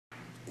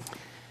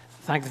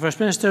Thank the First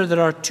Minister. There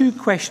are two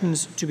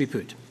questions to be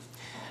put.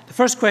 The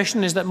first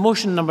question is that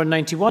motion number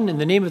 91 in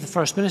the name of the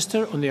First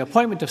Minister on the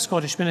appointment of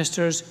Scottish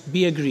Ministers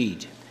be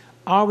agreed.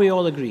 Are we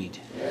all agreed?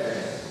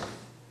 Yes.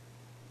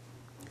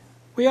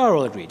 We are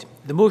all agreed.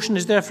 The motion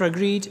is therefore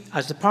agreed.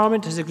 As the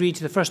Parliament has agreed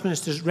to the First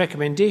Minister's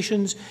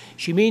recommendations,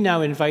 she may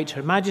now invite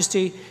Her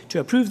Majesty to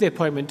approve the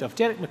appointment of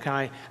Derek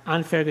Mackay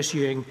and Fergus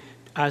Ewing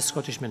as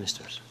Scottish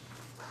Ministers.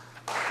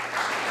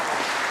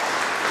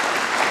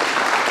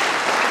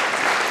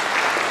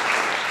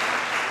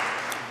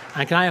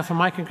 And can I offer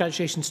my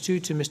congratulations too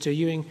to Mr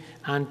Ewing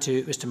and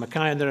to Mr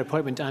Mackay on their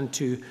appointment, and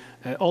to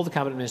all the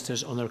Cabinet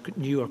Ministers on their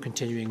new or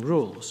continuing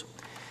roles.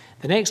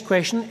 The next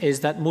question is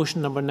that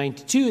motion number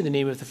 92 in the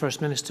name of the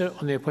First Minister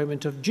on the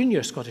appointment of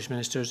junior Scottish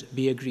Ministers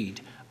be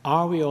agreed.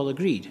 Are we all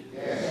agreed?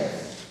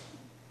 Yes.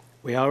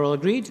 We are all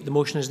agreed. The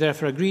motion is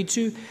therefore agreed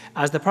to.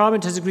 As the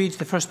Parliament has agreed to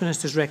the First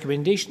Minister's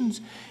recommendations,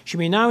 she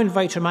may now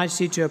invite Her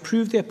Majesty to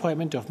approve the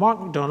appointment of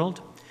Mark MacDonald,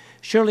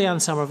 Shirley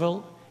Ann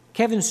Somerville,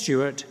 Kevin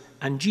Stewart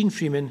and Jean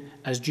Freeman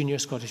as junior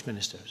Scottish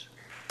Ministers.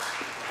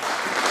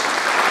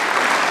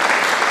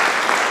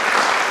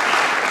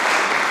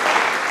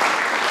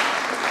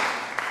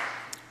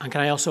 And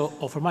can I also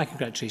offer my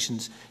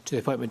congratulations to the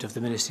appointment of the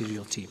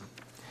ministerial team.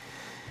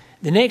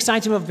 The next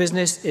item of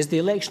business is the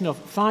election of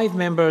 5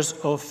 members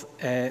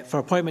for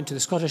appointment to the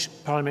Scottish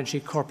Parliamentary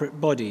Corporate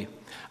Body.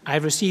 I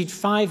have received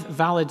 5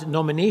 valid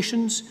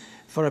nominations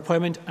for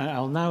appointment, and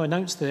I'll now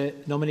announce the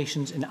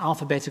nominations in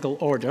alphabetical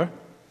order.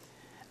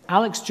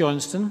 Alex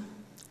Johnston,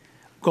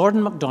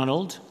 Gordon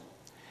MacDonald,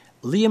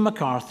 Liam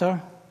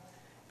MacArthur,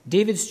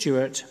 David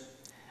Stewart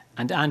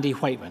and Andy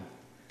Whiteman.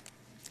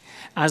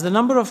 As the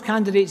number of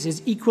candidates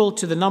is equal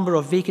to the number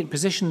of vacant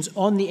positions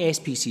on the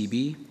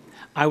SPCB,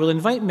 I will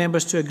invite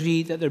members to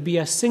agree that there be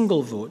a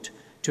single vote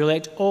to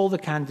elect all the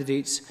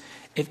candidates.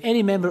 If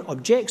any member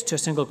objects to a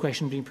single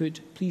question being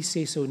put, please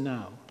say so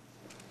now.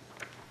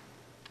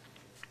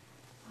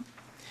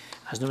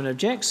 As no one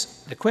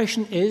objects, the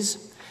question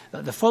is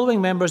that the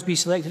following members be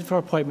selected for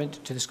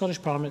appointment to the Scottish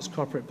Parliament's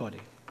corporate body: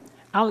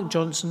 Alec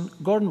Johnson,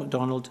 Gordon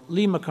MacDonald,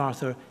 Liam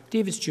MacArthur,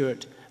 David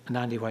Stewart and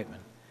Andy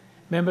Whiteman.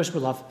 Members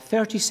will have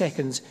 30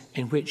 seconds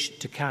in which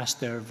to cast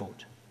their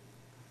vote.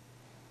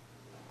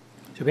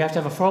 So we have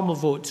to have a formal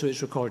vote so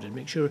it's recorded.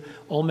 Make sure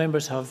all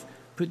members have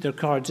put their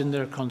cards in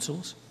their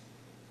consoles.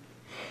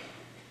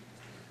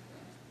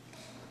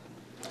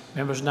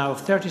 Members now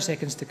have 30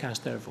 seconds to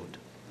cast their vote.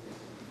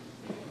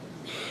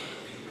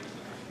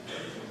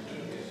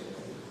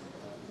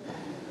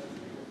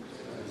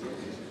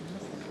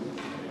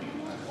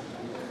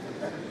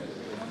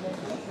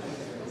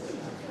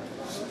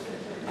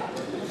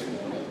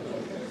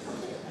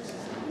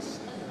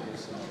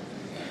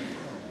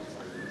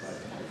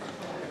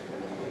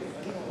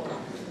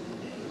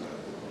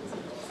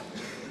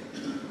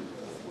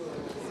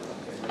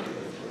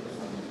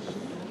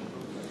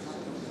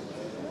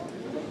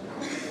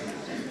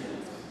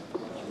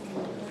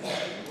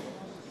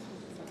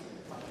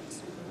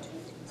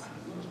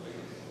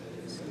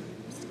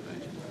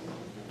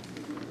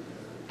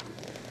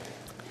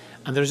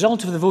 And the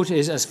result of the vote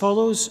is as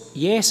follows: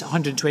 yes,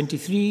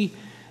 123,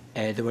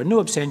 there were no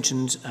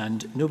abstentions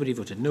and nobody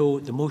voted no.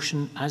 The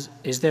motion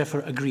is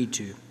therefore agreed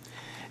to.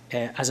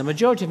 As a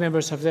majority of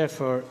members have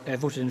therefore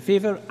voted in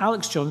favour,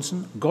 Alex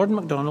Johnson, Gordon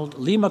MacDonald,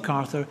 Liam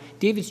MacArthur,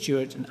 David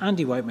Stewart and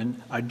Andy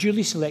Whiteman are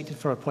duly selected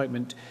for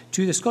appointment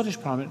to the Scottish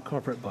Parliament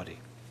corporate body.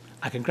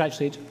 I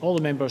congratulate all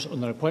the members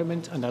on their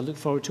appointment and I look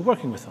forward to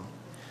working with them.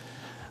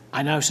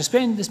 I now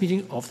suspend this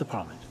meeting of the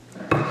Parliament.